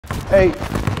8,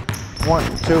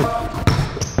 1, 2.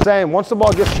 Same, once the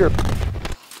ball gets your. Let's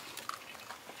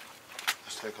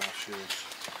take off shoes.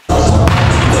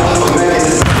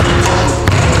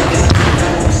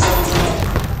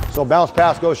 So bounce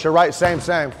pass goes to your right, same.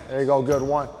 There you go, good,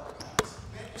 1.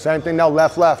 Same thing now,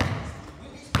 left.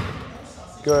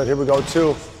 Good, here we go,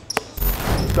 2.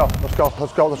 Let's go,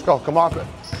 come on.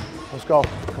 Let's go,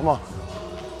 come on.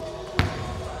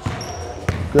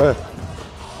 Good.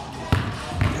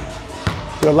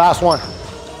 Good, last one.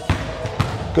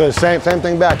 Good, same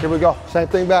thing back, here we go, same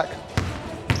thing back.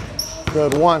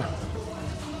 Good, 1.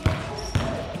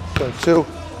 Good, 2.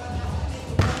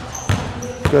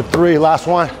 Good, 3, last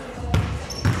one.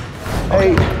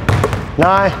 8,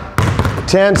 9,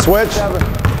 10, switch. 7,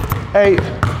 8,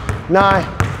 9,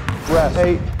 rest.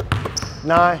 8,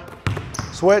 9,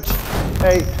 switch.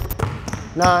 8,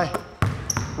 9,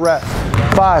 rest.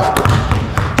 5,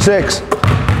 6,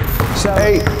 7,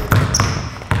 8,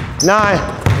 9,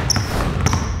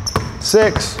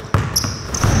 6,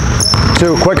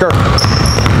 2, quicker.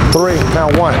 3,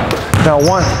 pound 1, pound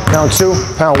 1, pound 2,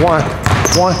 pound 1,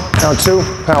 1, pound 2,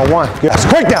 pound 1. Yes,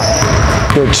 quick now.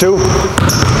 Good, 2,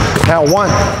 pound 1,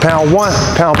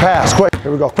 pound pass, quick.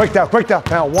 Here we go, quick down,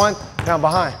 pound 1, pound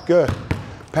behind, good.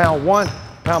 Pound 1,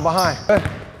 pound behind, good.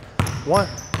 1,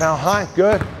 pound high,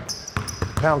 good.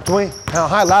 Pound 3, pound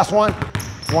high, last one.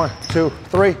 1, 2,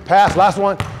 3, pass, last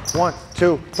one. 1,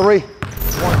 2, 3,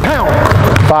 1, pound.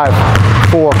 5,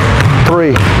 4,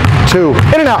 3, 2,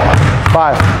 in and out.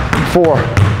 5, 4,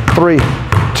 3,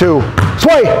 2,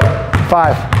 sway.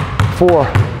 5, 4,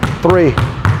 3,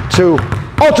 2,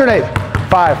 alternate.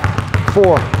 5,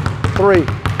 4, 3,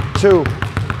 2,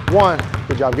 1.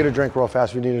 Good job, get a drink real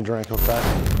fast if you need a drink, okay?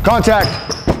 Contact.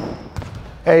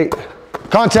 8,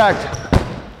 contact.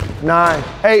 9,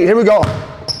 8, here we go.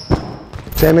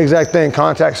 Same exact thing,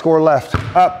 contact, score left.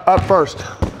 Up first.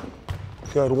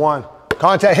 Good, 1.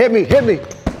 Contact, hit me.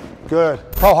 Good,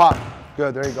 pro hop.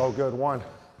 Good, there you go, good, 1.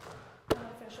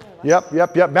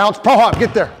 Yep, bounce, pro hop,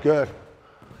 get there, good.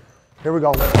 Here we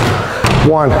go.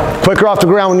 1, quicker off the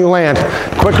ground when you land.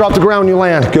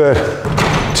 Good.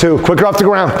 2, quicker off the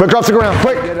ground, quick.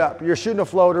 Get up. You're shooting a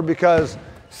floater because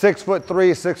 6'3",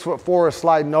 6'4" is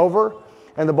sliding over,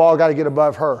 and the ball got to get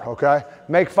above her, okay?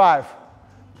 Make 5.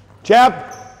 Jab,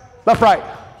 left, right.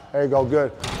 There you go,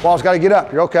 good. Ball's got to get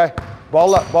up, you're okay.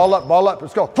 Ball up.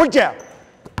 Let's go, quick jab.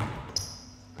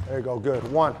 There you go, good.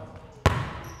 1.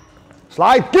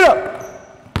 Slide, get up.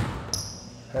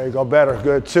 There you go, better,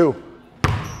 good. 2.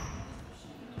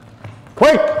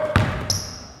 Quick.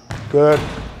 Good.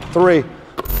 3.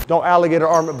 Don't alligator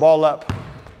arm it, ball up.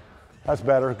 That's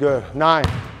better, good. 9.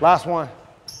 Last one.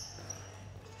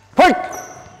 Quick.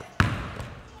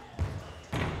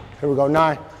 Here we go,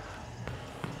 9.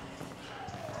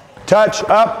 Touch,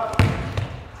 up.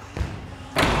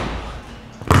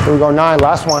 Here we go, 9.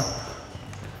 Last one.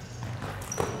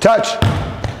 Touch.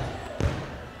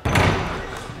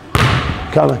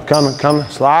 Coming.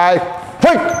 Slide.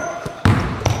 Quick.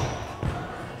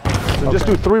 So just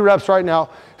do 3 reps right now.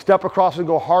 Step across and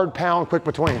go hard pound, quick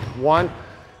between. 1,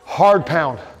 hard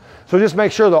pound. So just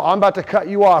make sure though, I'm about to cut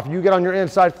you off. You get on your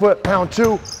inside foot, pound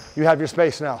 2, you have your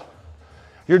space now.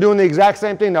 You're doing the exact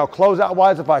same thing now. Close out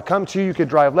wise, if I come to you, you can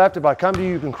drive left. If I come to you,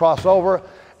 you can cross over.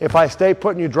 If I stay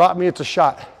put and you drop me, it's a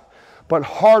shot. But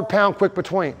hard pound, quick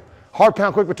between.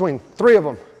 3 of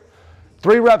them.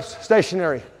 3 reps,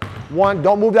 stationary. 1,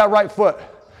 don't move that right foot.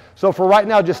 So for right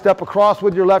now, just step across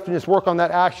with your left and just work on that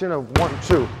action of 1,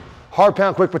 2. Hard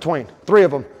pound, quick between. 3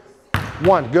 of them.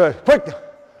 1, good. Quick.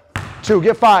 2,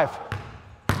 get 5.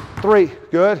 3,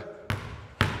 good.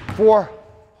 4.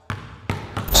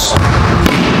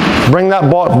 Bring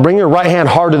that ball, bring your right hand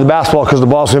hard to the basketball because the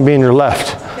ball's gonna be in your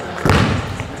left.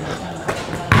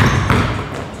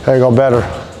 There you go, better.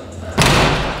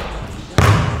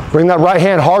 Bring that right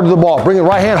hand hard to the ball. Bring the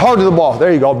right hand hard to the ball.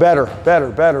 There you go, better.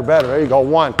 There you go,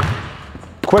 1.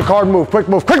 Quick, hard move, quick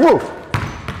move.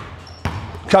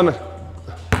 Coming.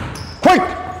 Quick.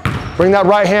 Bring that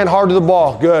right hand hard to the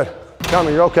ball. Good.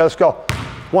 Coming, you're okay, let's go.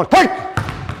 1, quick.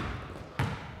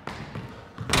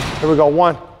 Here we go,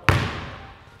 1.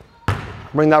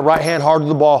 Bring that right hand hard to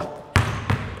the ball.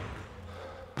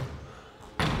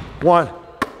 1.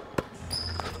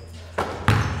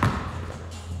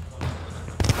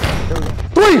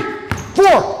 3,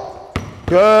 4.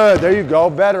 Good, there you go,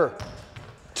 better.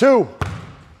 2.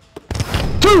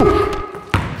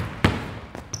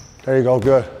 There you go,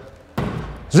 good.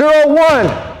 0, 1,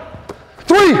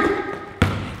 3.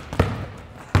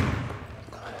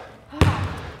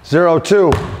 0,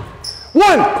 2,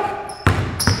 1.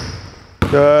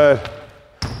 Good.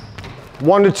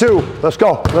 1 to 2. Let's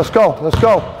go. Let's go. Let's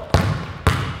go.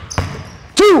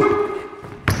 2.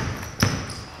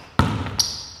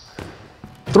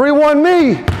 3-1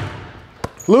 me.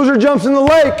 Loser jumps in the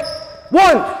lake.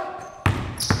 1.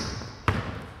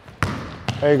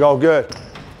 There you go. Good.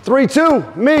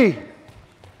 3-2 me.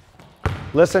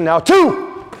 Listen now.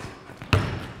 2.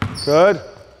 Good.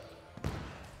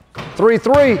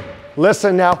 3-3.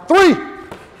 Listen now. 3.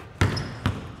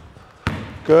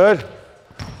 Good.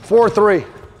 4-3.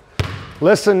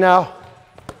 Listen now.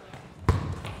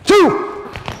 2.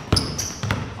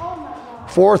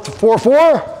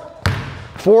 4-4.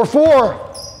 4-4.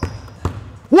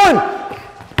 1.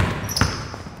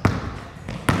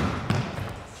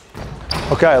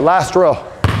 Okay, last drill.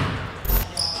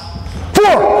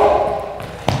 4.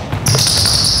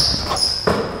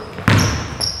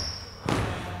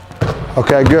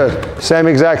 Okay, good. Same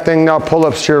exact thing now,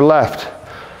 pull-ups to your left.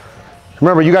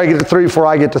 Remember, you gotta get to 3 before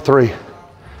I get to 3.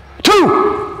 2.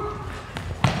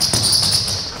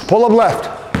 Pull up left.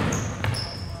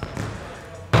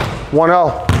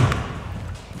 1-0.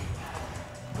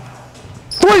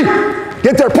 3.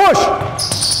 Get there, push.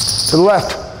 To the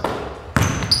left.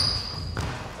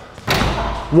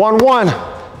 1-1.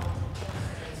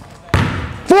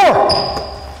 4.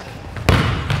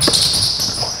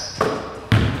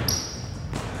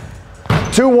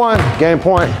 2-1. Game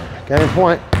point. Game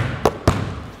point.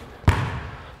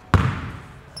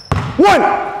 1.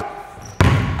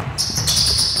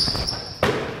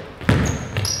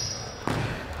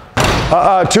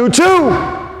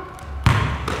 2-2.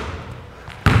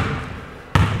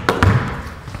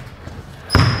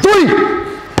 3.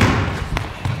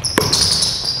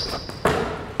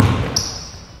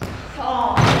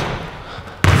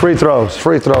 Free throws,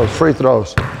 free throws, free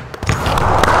throws.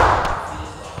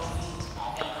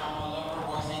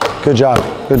 Good job,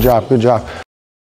 good job, good job.